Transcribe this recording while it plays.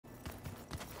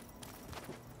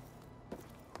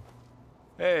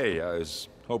Hey, I was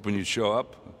hoping you'd show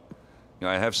up. You know,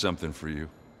 I have something for you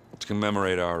to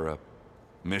commemorate our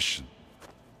mission.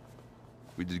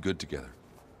 We did good together.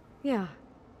 Yeah,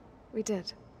 we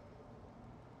did.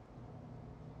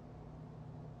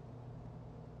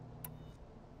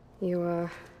 You,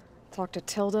 talked to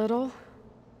Tilda at all?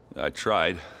 I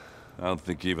tried. I don't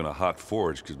think even a hot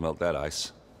forge could melt that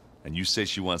ice. And you say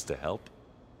she wants to help?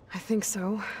 I think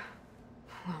so.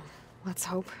 Well, let's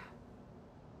hope.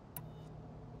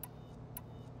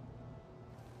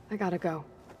 I gotta go.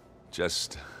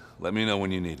 Just let me know when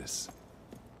you need us.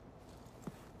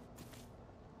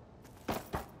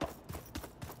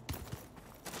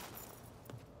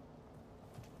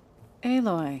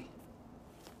 Aloy,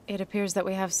 it appears that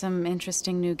we have some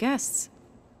interesting new guests.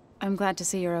 I'm glad to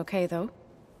see you're okay, though.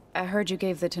 I heard you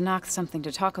gave the Tenakth something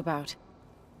to talk about.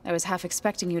 I was half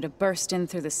expecting you to burst in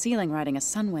through the ceiling riding a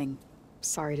sunwing.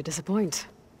 Sorry to disappoint.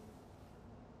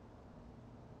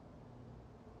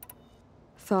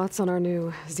 Thoughts on our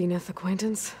new Zenith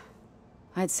acquaintance?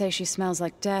 I'd say she smells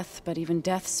like death, but even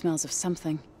death smells of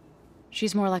something.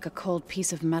 She's more like a cold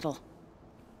piece of metal,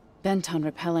 bent on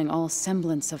repelling all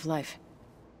semblance of life.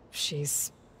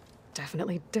 She's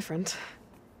definitely different.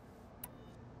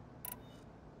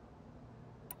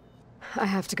 I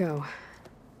have to go.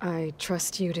 I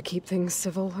trust you to keep things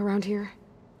civil around here?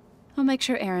 I'll make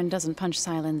sure Aaron doesn't punch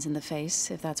Sylens in the face,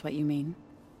 if that's what you mean.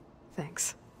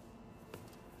 Thanks.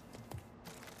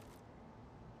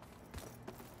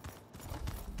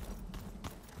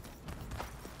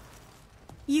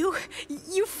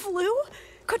 You flew?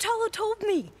 Kotala told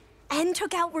me. And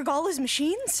took out Regala's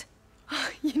machines?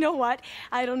 You know what?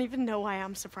 I don't even know why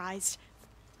I'm surprised.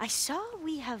 I saw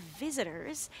we have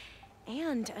visitors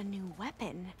and a new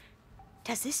weapon.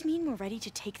 Does this mean we're ready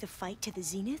to take the fight to the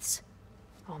Zeniths?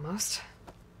 Almost.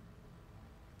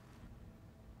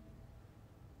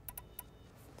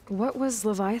 What was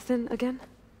Leviathan again?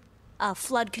 A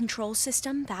flood control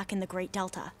system back in the Great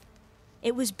Delta.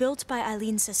 It was built by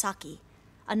Eileen Sasaki,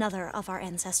 another of our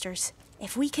ancestors.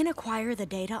 If we can acquire the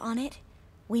data on it,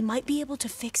 we might be able to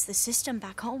fix the system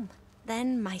back home.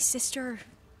 Then my sister,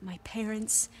 my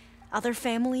parents, other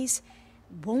families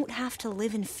won't have to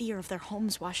live in fear of their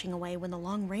homes washing away when the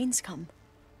long rains come.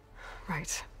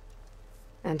 Right.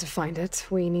 And to find it,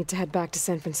 we need to head back to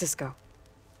San Francisco.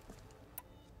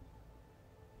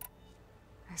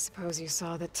 I suppose you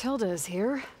saw that Tilda is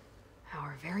here.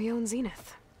 Our very own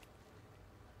Zenith.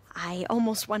 I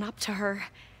almost went up to her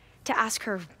to ask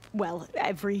her, well,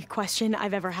 every question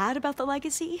I've ever had about the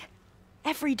legacy.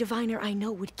 Every diviner I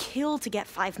know would kill to get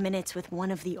 5 minutes with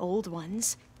one of the old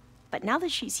ones. But now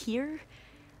that she's here,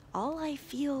 all I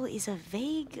feel is a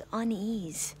vague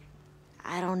unease.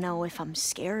 I don't know if I'm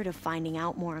scared of finding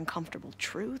out more uncomfortable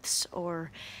truths,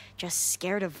 or just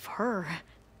scared of her.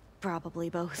 Probably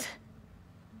both.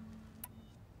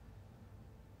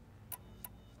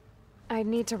 I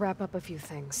need to wrap up a few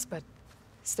things, but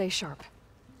stay sharp.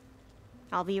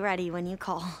 I'll be ready when you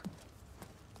call.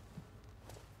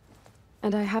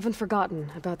 And I haven't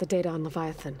forgotten about the data on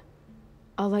Leviathan.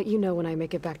 I'll let you know when I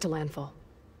make it back to landfall.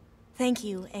 Thank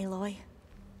you, Aloy.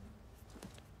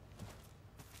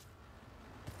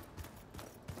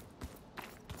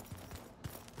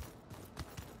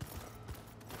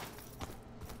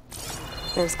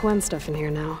 There's Gwen stuff in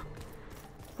here now.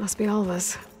 Must be all of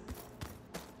us.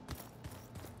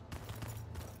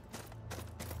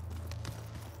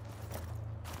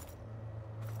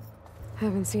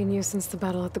 Haven't seen you since the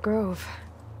battle at the Grove.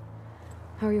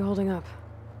 How are you holding up?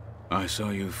 I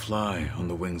saw you fly on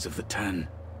the wings of the Ten,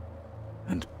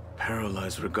 and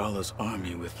paralyze Regala's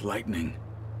army with lightning.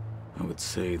 I would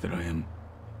say that I am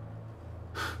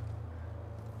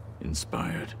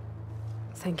inspired.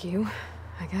 Thank you,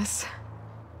 I guess.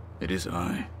 It is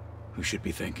I who should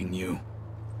be thanking you.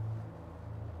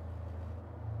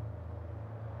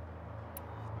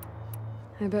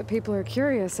 I bet people are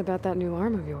curious about that new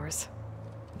arm of yours.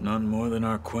 None more than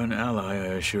our Quen ally,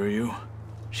 I assure you.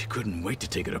 She couldn't wait to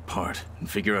take it apart and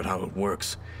figure out how it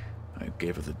works. I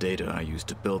gave her the data I used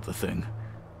to build the thing,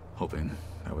 hoping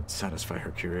that would satisfy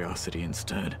her curiosity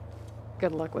instead.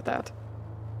 Good luck with that.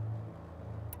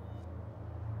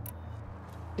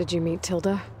 Did you meet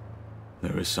Tilda?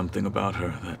 There is something about her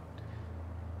that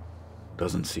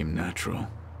doesn't seem natural.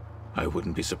 I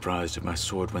wouldn't be surprised if my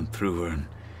sword went through her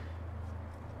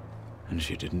and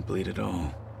she didn't bleed at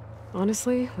all.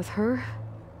 Honestly, with her,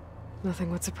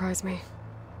 nothing would surprise me.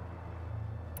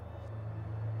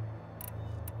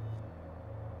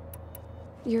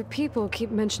 Your people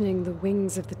keep mentioning the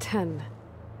wings of the Ten.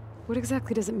 What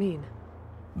exactly does it mean?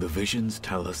 The visions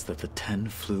tell us that the Ten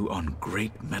flew on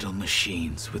great metal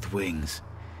machines with wings.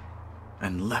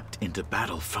 and leapt into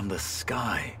battle from the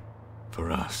sky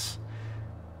for us.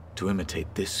 To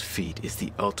imitate this feat is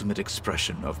the ultimate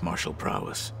expression of martial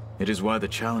prowess. It is why the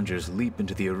challengers leap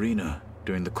into the arena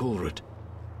during the Kulrut.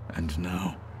 And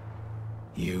now,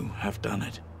 you have done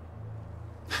it.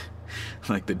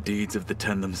 Like the deeds of the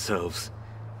Ten themselves,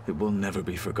 it will never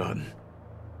be forgotten.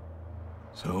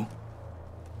 So,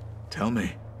 tell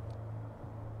me,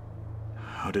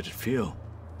 how did it feel?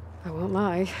 I won't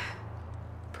lie.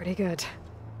 Pretty good.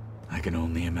 I can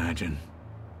only imagine.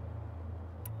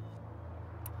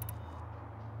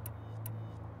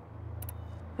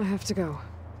 I have to go.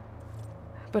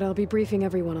 But I'll be briefing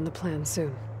everyone on the plan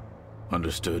soon.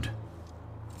 Understood.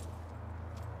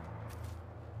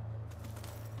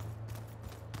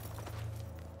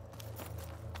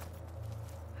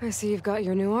 I see you've got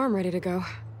your new arm ready to go.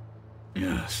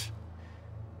 Yes.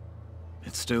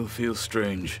 It still feels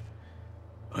strange.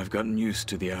 I've gotten used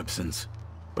to the absence,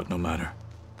 but no matter.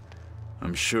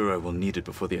 I'm sure I will need it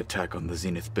before the attack on the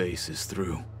Zenith base is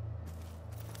through.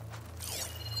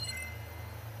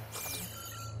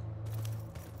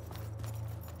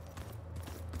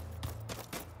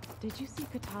 Did you see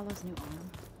Katalo's new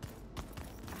arm?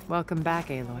 Welcome back,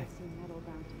 Aloy.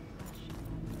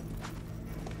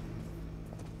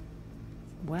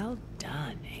 Well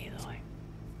done, Aloy.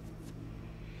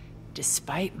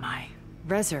 Despite my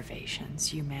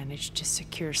reservations, you managed to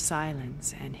secure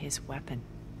Silence and his weapon.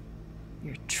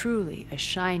 You're truly a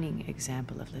shining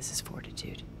example of Liz's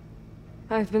fortitude.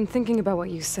 I've been thinking about what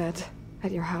you said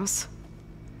at your house.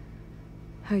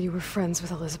 How you were friends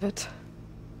with Elizabeth.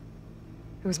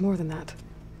 It was more than that,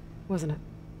 wasn't it?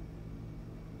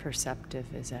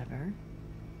 Perceptive as ever.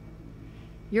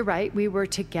 You're right, we were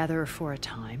together for a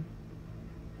time.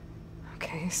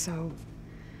 Okay, so...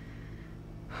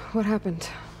 what happened?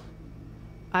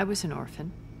 I was an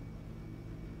orphan.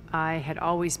 I had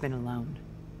always been alone.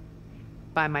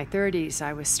 By my 30s,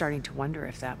 I was starting to wonder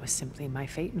if that was simply my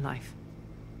fate in life.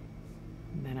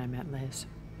 And then I met Liz.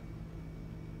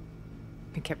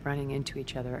 We kept running into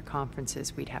each other at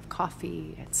conferences. We'd have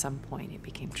coffee. At some point, it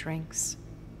became drinks.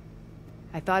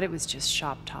 I thought it was just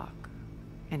shop talk,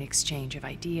 an exchange of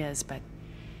ideas, but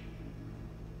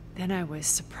then I was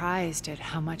surprised at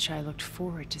how much I looked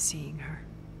forward to seeing her.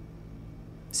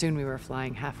 Soon we were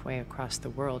flying halfway across the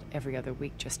world every other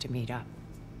week just to meet up.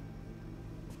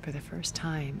 For the first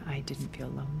time, I didn't feel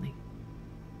lonely.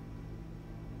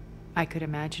 I could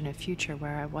imagine a future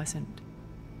where I wasn't.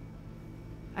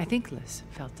 I think Liz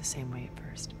felt the same way at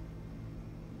first.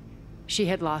 She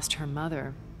had lost her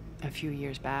mother a few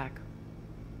years back.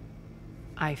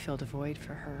 I filled a void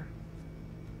for her.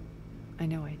 I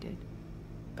know I did.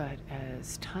 But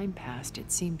as time passed, it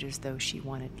seemed as though she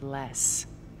wanted less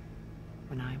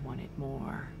when I wanted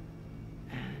more.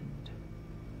 And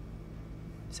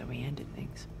so we ended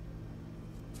things.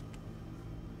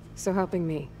 So helping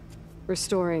me.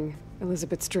 Restoring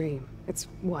Elizabeth's dream. It's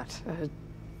what,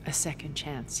 A second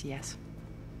chance, yes.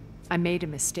 I made a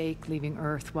mistake leaving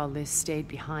Earth while Liz stayed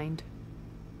behind.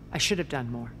 I should have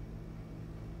done more.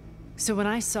 So when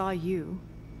I saw you,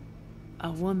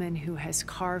 a woman who has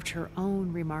carved her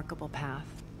own remarkable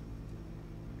path,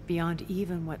 beyond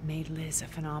even what made Liz a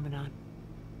phenomenon,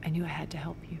 I knew I had to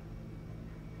help you.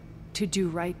 To do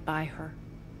right by her.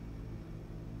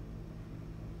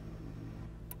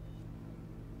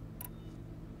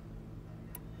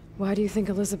 Why do you think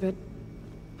Elizabeth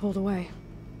pulled away?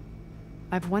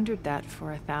 I've wondered that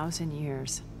for 1,000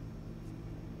 years.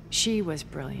 She was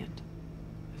brilliant,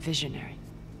 visionary.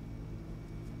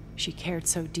 She cared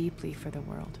so deeply for the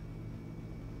world,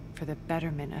 for the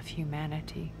betterment of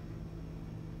humanity.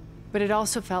 But it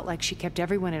also felt like she kept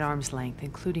everyone at arm's length,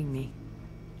 including me.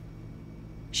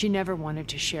 She never wanted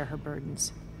to share her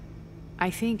burdens. I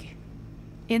think,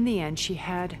 in the end, she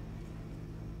had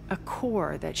a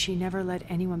core that she never let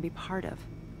anyone be part of.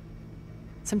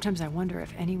 Sometimes I wonder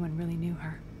if anyone really knew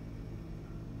her.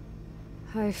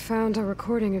 I found a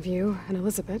recording of you and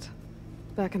Elizabeth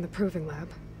back in the proving lab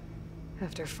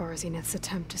after Zenith's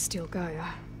attempt to steal Gaia.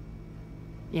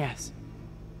 Yes.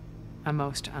 A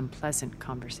most unpleasant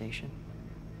conversation.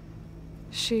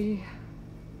 She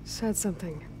said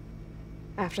something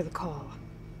after the call.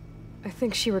 I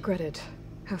think she regretted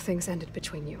how things ended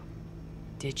between you.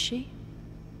 Did she?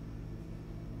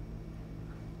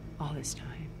 All this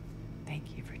time,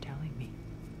 thank you for telling me.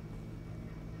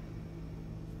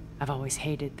 I've always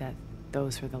hated that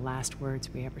those were the last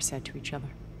words we ever said to each other.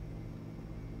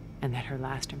 And that her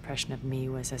last impression of me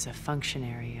was as a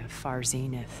functionary of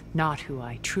Zenith, not who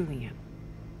I truly am.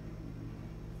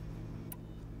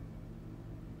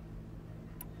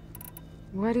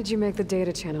 Why did you make the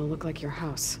data channel look like your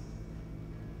house?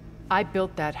 I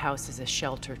built that house as a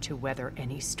shelter to weather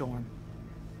any storm.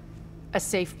 A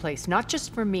safe place, not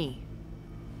just for me,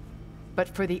 but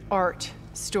for the art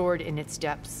stored in its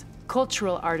depths.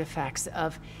 Cultural artifacts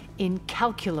of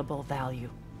incalculable value.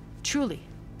 Truly,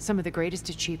 some of the greatest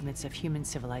achievements of human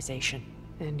civilization.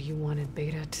 And you wanted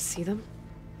Beta to see them?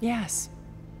 Yes.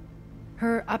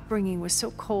 Her upbringing was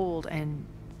so cold and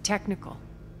technical.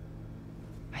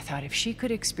 I thought if she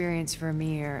could experience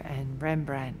Vermeer and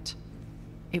Rembrandt,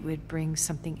 it would bring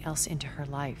something else into her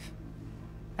life.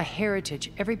 A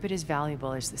heritage every bit as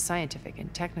valuable as the scientific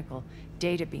and technical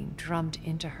data being drummed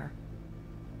into her.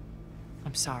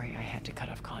 I'm sorry I had to cut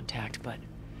off contact, but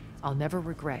I'll never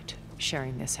regret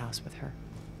sharing this house with her.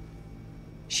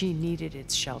 She needed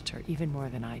its shelter even more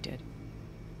than I did.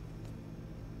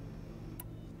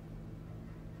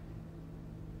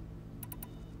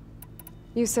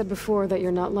 You said before that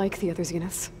you're not like the other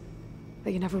Zeniths.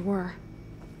 That you never were.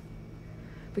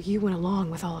 But you went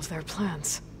along with all of their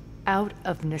plans. Out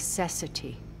of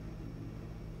necessity.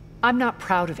 I'm not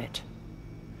proud of it.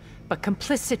 But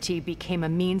complicity became a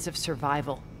means of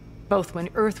survival, both when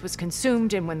Earth was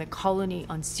consumed and when the colony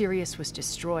on Sirius was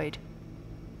destroyed.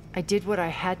 I did what I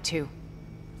had to.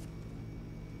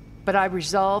 But I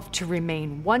resolved to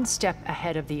remain one step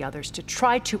ahead of the others, to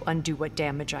try to undo what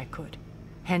damage I could.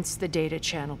 Hence the data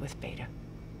channel with Beta.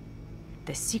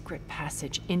 The secret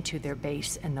passage into their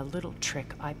base and the little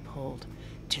trick I pulled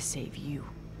to save you.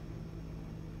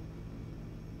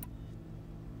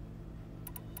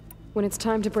 When it's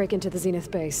time to break into the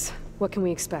Zenith base, what can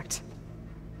we expect?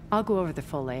 I'll go over the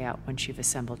full layout once you've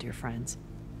assembled your friends.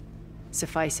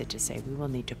 Suffice it to say, we will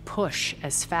need to push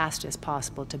as fast as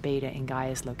possible to Beta and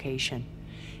Gaia's location,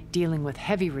 dealing with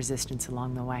heavy resistance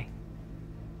along the way.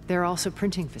 There are also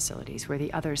printing facilities where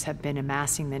the others have been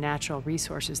amassing the natural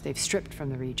resources they've stripped from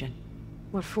the region.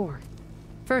 What for?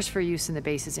 First for use in the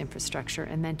base's infrastructure,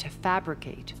 and then to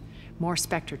fabricate more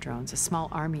Spectre drones, a small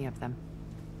army of them.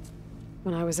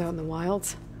 When I was out in the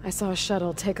wilds, I saw a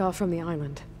shuttle take off from the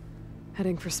island,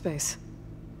 heading for space.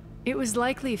 It was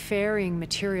likely ferrying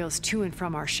materials to and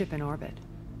from our ship in orbit.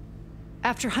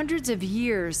 After hundreds of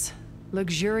years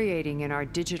luxuriating in our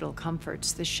digital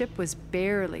comforts, the ship was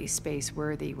barely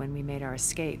space-worthy when we made our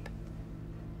escape.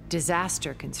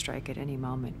 Disaster can strike at any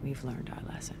moment. We've learned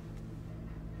our lesson.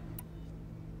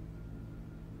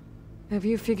 Have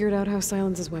you figured out how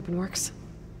Silence's weapon works?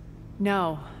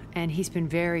 No, and he's been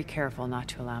very careful not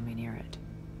to allow me near it.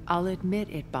 I'll admit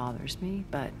it bothers me,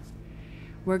 but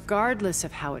regardless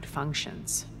of how it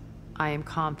functions, I am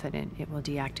confident it will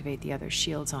deactivate the other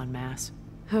shields en masse.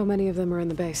 How many of them are in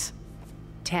the base?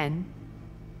 10,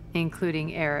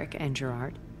 including Eric and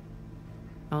Gerard.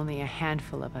 Only a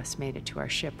handful of us made it to our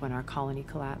ship when our colony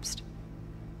collapsed.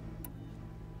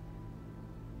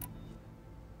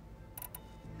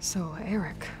 So,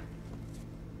 Eric...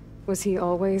 was he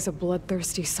always a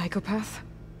bloodthirsty psychopath?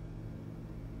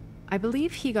 I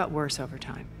believe he got worse over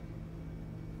time.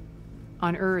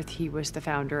 On Earth, he was the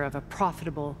founder of a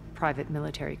profitable private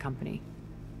military company.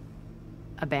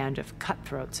 A band of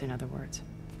cutthroats, in other words.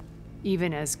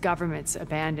 Even as governments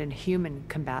abandoned human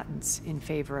combatants in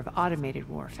favor of automated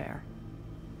warfare.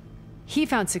 He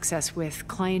found success with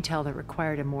clientele that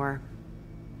required a more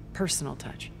personal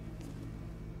touch.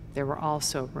 There were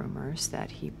also rumors that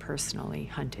he personally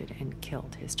hunted and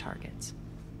killed his targets.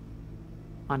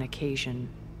 On occasion,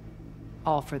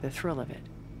 all for the thrill of it.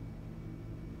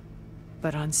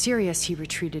 But on Sirius, he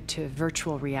retreated to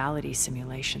virtual reality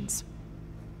simulations.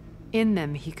 In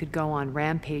them, he could go on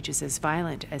rampages as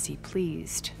violent as he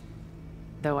pleased,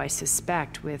 though I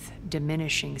suspect with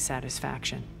diminishing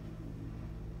satisfaction.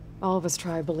 All of his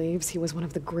tribe believes he was one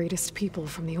of the greatest people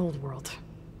from the old world.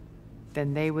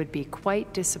 Then they would be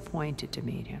quite disappointed to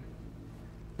meet him,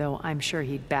 though I'm sure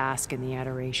he'd bask in the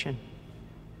adoration.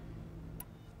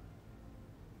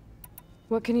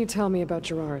 What can you tell me about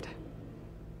Gerard?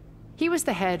 He was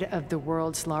the head of the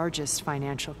world's largest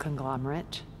financial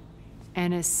conglomerate,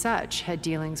 and as such had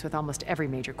dealings with almost every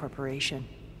major corporation.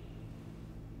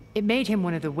 It made him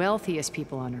one of the wealthiest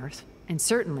people on Earth, and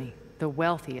certainly the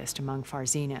wealthiest among Far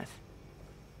Zenith.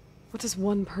 What does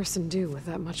one person do with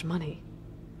that much money?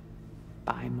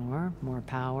 Buy more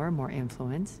power, more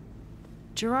influence.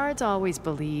 Gerard's always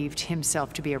believed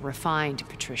himself to be a refined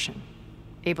patrician,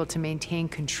 able to maintain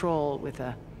control with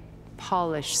a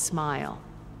polished smile.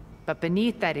 But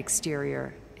beneath that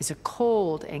exterior is a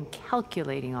cold and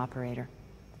calculating operator.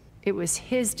 It was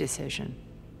his decision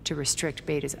to restrict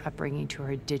Beta's upbringing to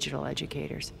her digital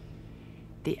educators,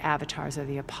 the avatars of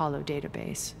the Apollo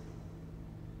database,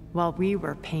 while we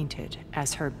were painted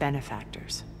as her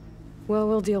benefactors. Well,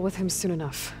 we'll deal with him soon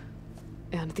enough.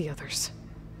 And the others.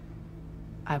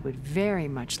 I would very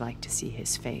much like to see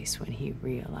his face when he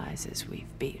realizes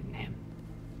we've beaten him.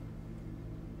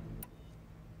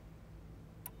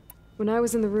 When I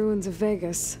was in the ruins of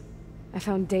Vegas, I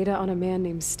found data on a man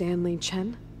named Stanley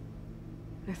Chen.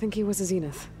 I think he was a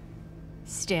Zenith.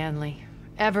 Stanley,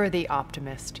 ever the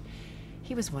optimist.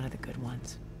 He was one of the good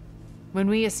ones. When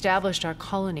we established our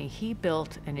colony, he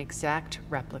built an exact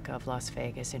replica of Las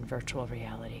Vegas in virtual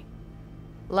reality.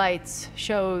 Lights,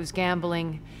 shows,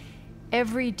 gambling,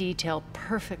 every detail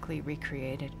perfectly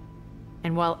recreated.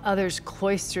 And while others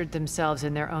cloistered themselves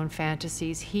in their own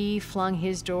fantasies, he flung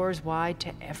his doors wide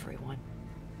to everyone.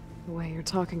 The way you're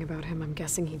talking about him, I'm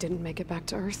guessing he didn't make it back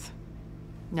to Earth?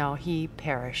 No, he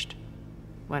perished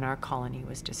when our colony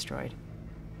was destroyed.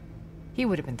 He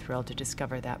would have been thrilled to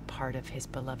discover that part of his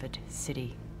beloved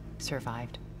city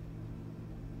survived.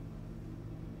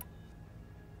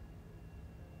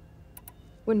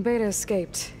 When Beta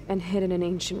escaped and hid in an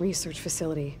ancient research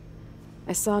facility,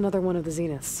 I saw another one of the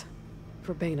Zeniths.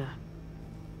 Verbena.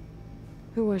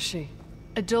 Who was she?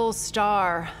 A dull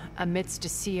star amidst a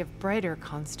sea of brighter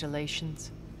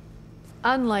constellations.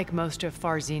 Unlike most of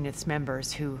Far Zenith's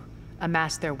members who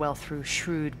amassed their wealth through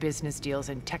shrewd business deals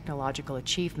and technological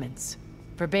achievements,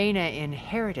 Verbena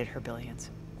inherited her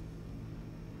billions.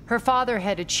 Her father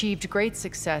had achieved great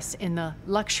success in the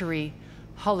luxury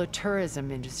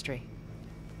holotourism industry.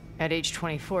 At age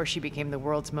 24, she became the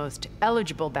world's most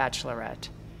eligible bachelorette,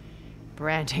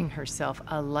 branding herself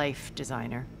a life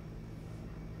designer.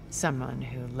 Someone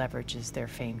who leverages their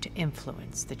fame to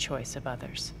influence the choice of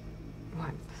others.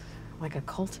 What, like a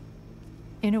cult?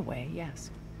 In a way,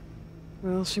 yes.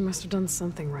 Well, she must have done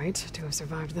something right to have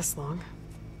survived this long.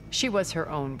 She was her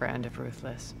own brand of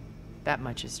ruthless. That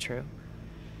much is true.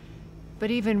 But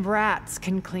even rats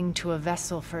can cling to a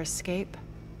vessel for escape.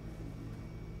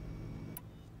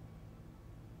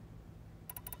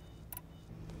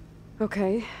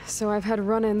 Okay, so I've had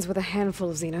run-ins with a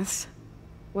handful of Zeniths.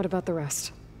 What about the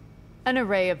rest? An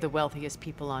array of the wealthiest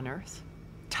people on Earth.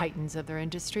 Titans of their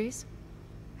industries.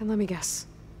 And let me guess.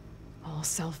 All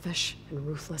selfish and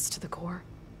ruthless to the core?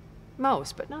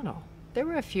 Most, but not all. There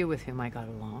were a few with whom I got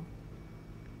along.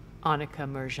 Annika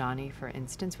Murjani, for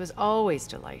instance, was always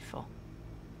delightful.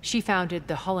 She founded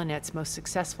the HoloNet's most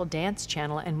successful dance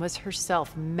channel and was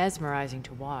herself mesmerizing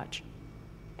to watch.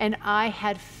 And I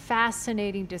had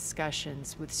fascinating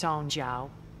discussions with Song Jiao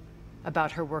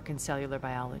about her work in cellular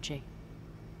biology.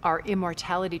 Our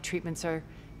immortality treatments are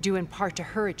due in part to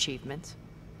her achievements.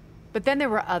 But then there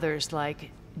were others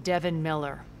like Devin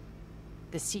Miller,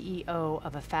 the CEO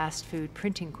of a fast food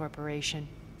printing corporation.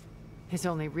 His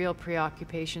only real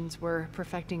preoccupations were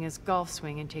perfecting his golf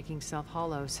swing and taking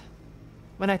self-hollows.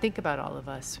 When I think about all of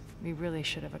us, we really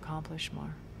should have accomplished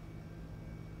more.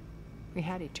 We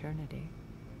had eternity.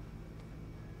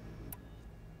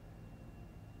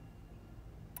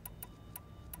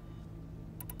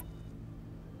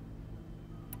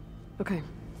 Okay.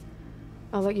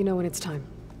 I'll let you know when it's time.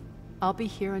 I'll be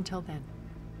here until then.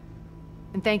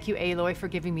 And thank you, Aloy, for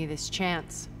giving me this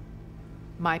chance.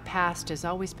 My past has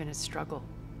always been a struggle.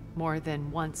 More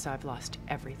than once I've lost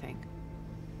everything.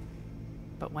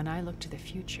 But when I look to the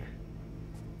future,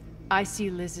 I see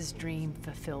Liz's dream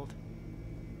fulfilled.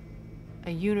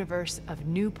 A universe of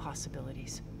new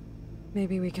possibilities.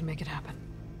 Maybe we can make it happen.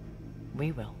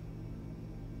 We will.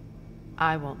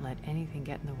 I won't let anything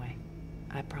get in the way.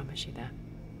 I promise you that.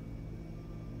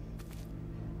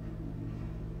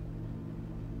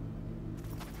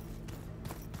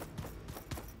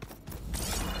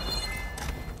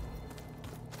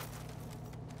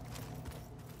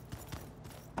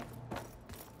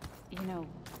 You know,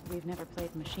 we've never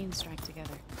played Machine Strike together.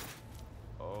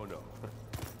 Oh no.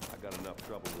 I got enough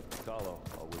trouble with Piccolo,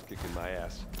 always kicking my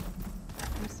ass.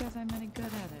 Who says I'm any good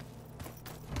at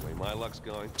it? The way my luck's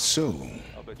going, So,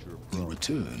 I'll bet you're a pro. you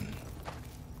return.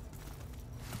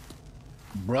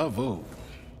 Bravo.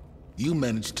 You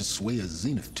managed to sway a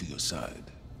Zenith to your side.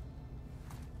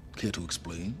 Care to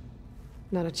explain?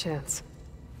 Not a chance.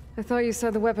 I thought you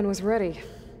said the weapon was ready.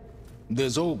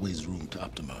 There's always room to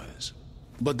optimize.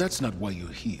 But that's not why you're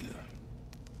here.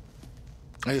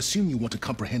 I assume you want to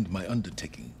comprehend my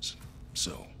undertakings.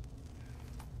 So,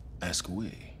 ask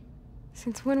away.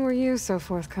 Since when were you so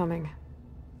forthcoming?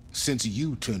 Since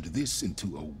you turned this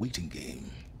into a waiting game.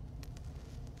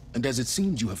 And as it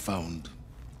seems you have found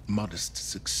modest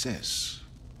success,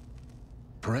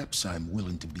 perhaps I'm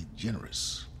willing to be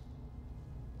generous.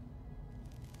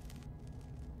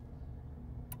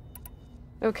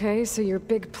 Okay, so your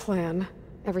big plan,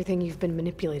 everything you've been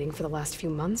manipulating for the last few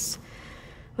months.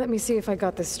 Let me see if I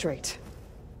got this straight.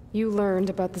 You learned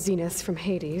about the Zeniths from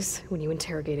Hades when you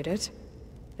interrogated it.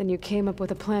 Then you came up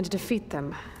with a plan to defeat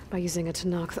them by using a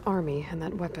Tenakth army and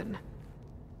that weapon.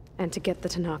 And to get the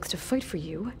Tenakth to fight for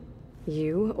you,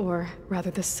 or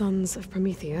rather the Sons of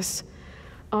Prometheus,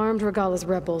 armed Regalla's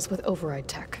rebels with override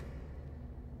tech.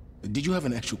 Did you have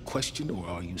an actual question, or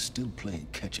are you still playing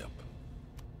catch-up?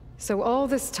 So all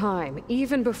this time,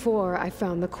 even before I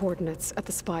found the coordinates at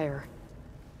the Spire,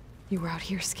 you were out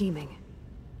here scheming.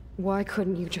 Why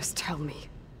couldn't you just tell me?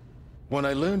 When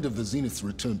I learned of the Zenith's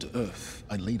return to Earth,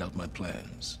 I laid out my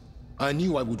plans. I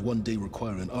knew I would one day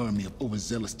require an army of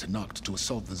overzealous Tenakth to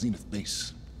assault the Zenith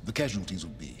base. The casualties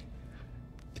would be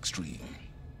extreme.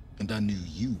 And I knew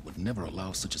you would never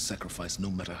allow such a sacrifice, no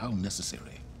matter how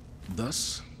necessary.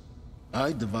 Thus,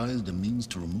 I devised a means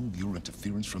to remove your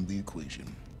interference from the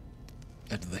equation.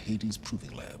 At the Hades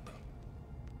Proving Lab.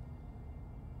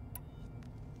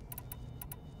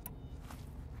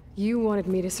 You wanted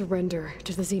me to surrender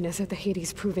to the Zenith at the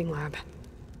Hades Proving Lab.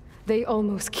 They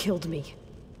almost killed me.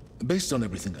 Based on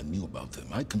everything I knew about them,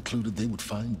 I concluded they would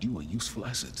find you a useful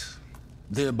asset,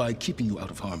 thereby keeping you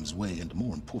out of harm's way and,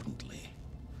 more importantly,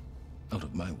 out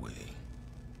of my way.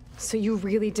 So you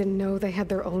really didn't know they had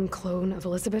their own clone of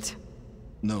Elizabeth?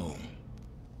 No.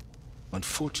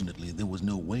 Unfortunately, there was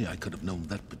no way I could have known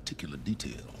that particular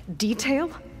detail.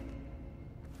 Detail?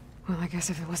 Well, I guess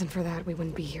if it wasn't for that, we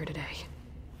wouldn't be here today.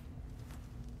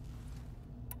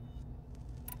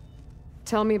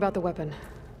 Tell me about the weapon.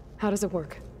 How does it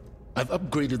work? I've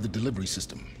upgraded the delivery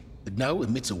system. It now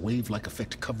emits a wave-like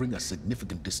effect covering a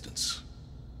significant distance.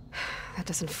 That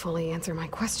doesn't fully answer my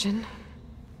question.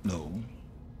 No,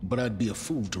 but I'd be a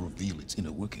fool to reveal its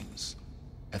inner workings.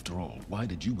 After all, why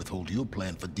did you withhold your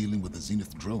plan for dealing with the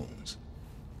Zenith drones?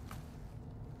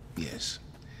 Yes,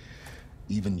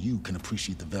 even you can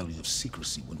appreciate the value of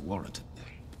secrecy when warranted.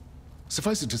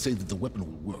 Suffice it to say that the weapon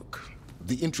will work.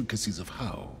 The intricacies of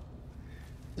how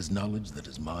is knowledge that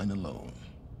is mine alone.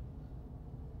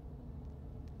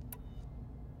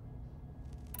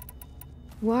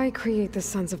 Why create the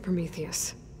Sons of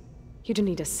Prometheus? You didn't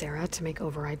need a Sarah to make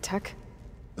override tech.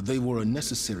 They were a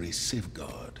necessary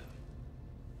safeguard.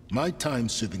 My time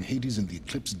serving Hades in the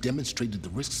Eclipse demonstrated the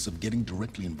risks of getting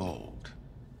directly involved.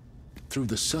 Through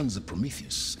the Sons of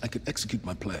Prometheus, I could execute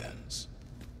my plans,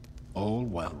 all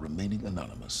while remaining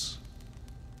anonymous.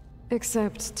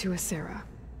 Except to a Sarah.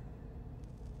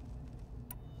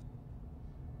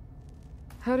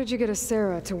 How did you get a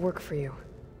Sarah to work for you?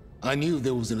 I knew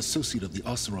there was an associate of the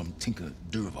Oseram tinker,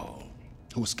 Dervahl,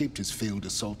 who escaped his failed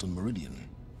assault on Meridian.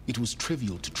 It was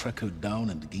trivial to track her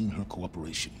down and gain her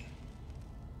cooperation.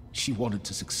 She wanted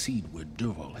to succeed where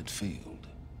Dervahl had failed.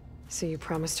 So you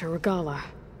promised her Regalla,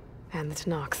 and the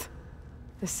Tenakth.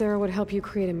 The Sarah would help you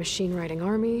create a machine-riding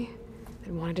army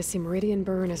that wanted to see Meridian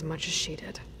burn as much as she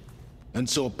did. And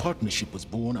so a partnership was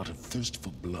born out of thirst for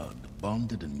blood,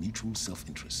 bonded in mutual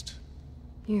self-interest.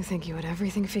 You think you had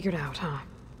everything figured out, huh?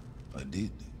 I did.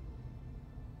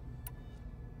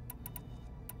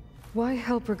 Why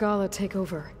help Regalla take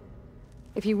over?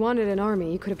 If you wanted an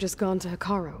army, you could have just gone to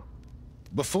Hekarro.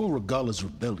 Before Regalla's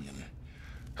rebellion,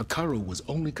 Hekarro was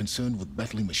only concerned with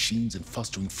battling machines and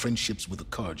fostering friendships with the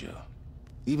Karja.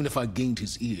 Even if I gained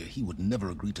his ear, he would never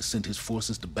agree to send his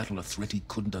forces to battle a threat he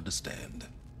couldn't understand.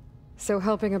 So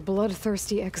helping a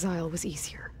bloodthirsty exile was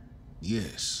easier?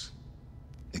 Yes.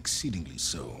 Exceedingly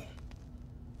so.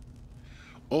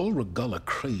 All Regalla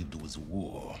craved was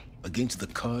war, against the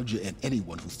Karja and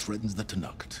anyone who threatens the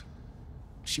Tenakth.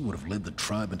 She would have led the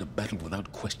tribe into battle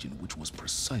without question, which was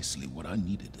precisely what I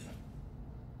needed.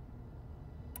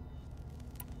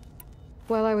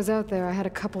 While I was out there, I had a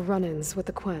couple run-ins with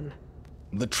the Quen.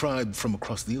 The tribe from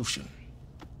across the ocean.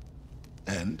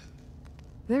 And?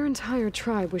 Their entire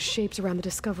tribe was shaped around the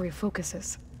discovery of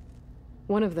focuses.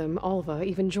 One of them, Alva,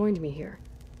 even joined me here.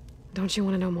 Don't you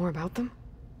want to know more about them?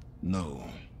 No.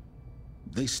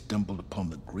 They stumbled upon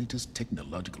the greatest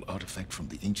technological artifact from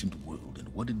the ancient world, and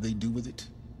what did they do with it?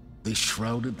 They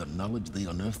shrouded the knowledge they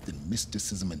unearthed in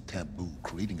mysticism and taboo,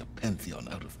 creating a pantheon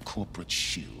out of corporate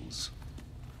shills.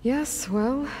 Yes,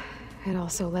 well, it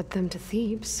also led them to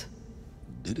Thebes.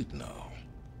 Did it now?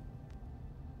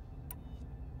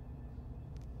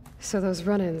 So those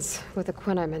run-ins with the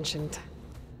Quen I mentioned.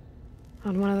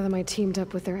 On one of them I teamed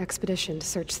up with their expedition to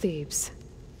search Thebes.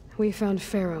 We found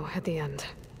Pharaoh at the end.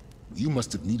 You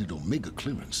must have needed Omega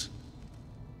clearance.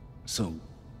 So,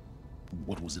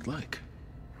 what was it like?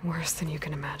 Worse than you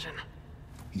can imagine.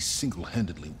 He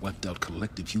single-handedly wiped out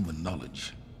collective human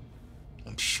knowledge.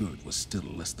 I'm sure it was still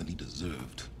less than he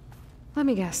deserved. Let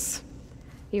me guess.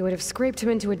 You would have scraped him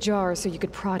into a jar so you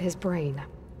could prod his brain,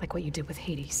 like what you did with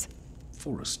Hades.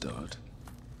 For a start.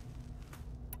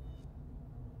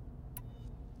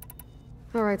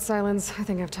 All right, Silence. I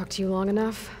think I've talked to you long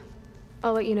enough.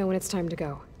 I'll let you know when it's time to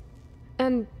go.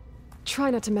 And try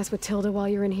not to mess with Tilda while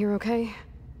you're in here, okay?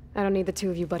 I don't need the two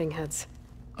of you butting heads.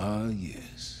 Ah,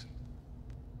 yes.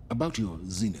 About your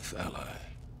Zenith ally.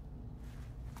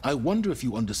 I wonder if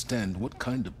you understand what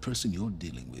kind of person you're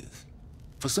dealing with.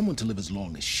 For someone to live as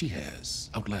long as she has,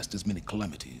 outlast as many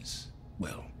calamities,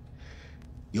 well,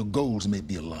 your goals may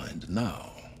be aligned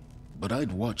now, but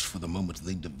I'd watch for the moment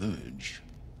they diverge.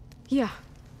 Yeah,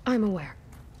 I'm aware.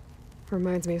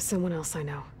 Reminds me of someone else I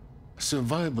know.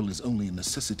 Survival is only a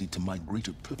necessity to my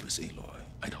greater purpose, Aloy.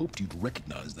 I'd hoped you'd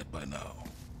recognize that by now.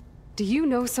 Do you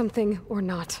know something or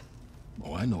not?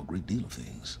 Oh, I know a great deal of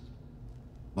things.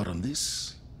 But on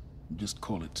this, just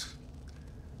call it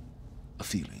a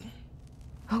feeling.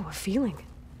 Oh, a feeling?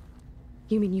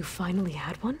 You mean you finally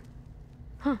had one?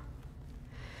 Huh.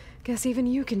 Guess even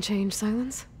you can change,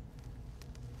 Silence.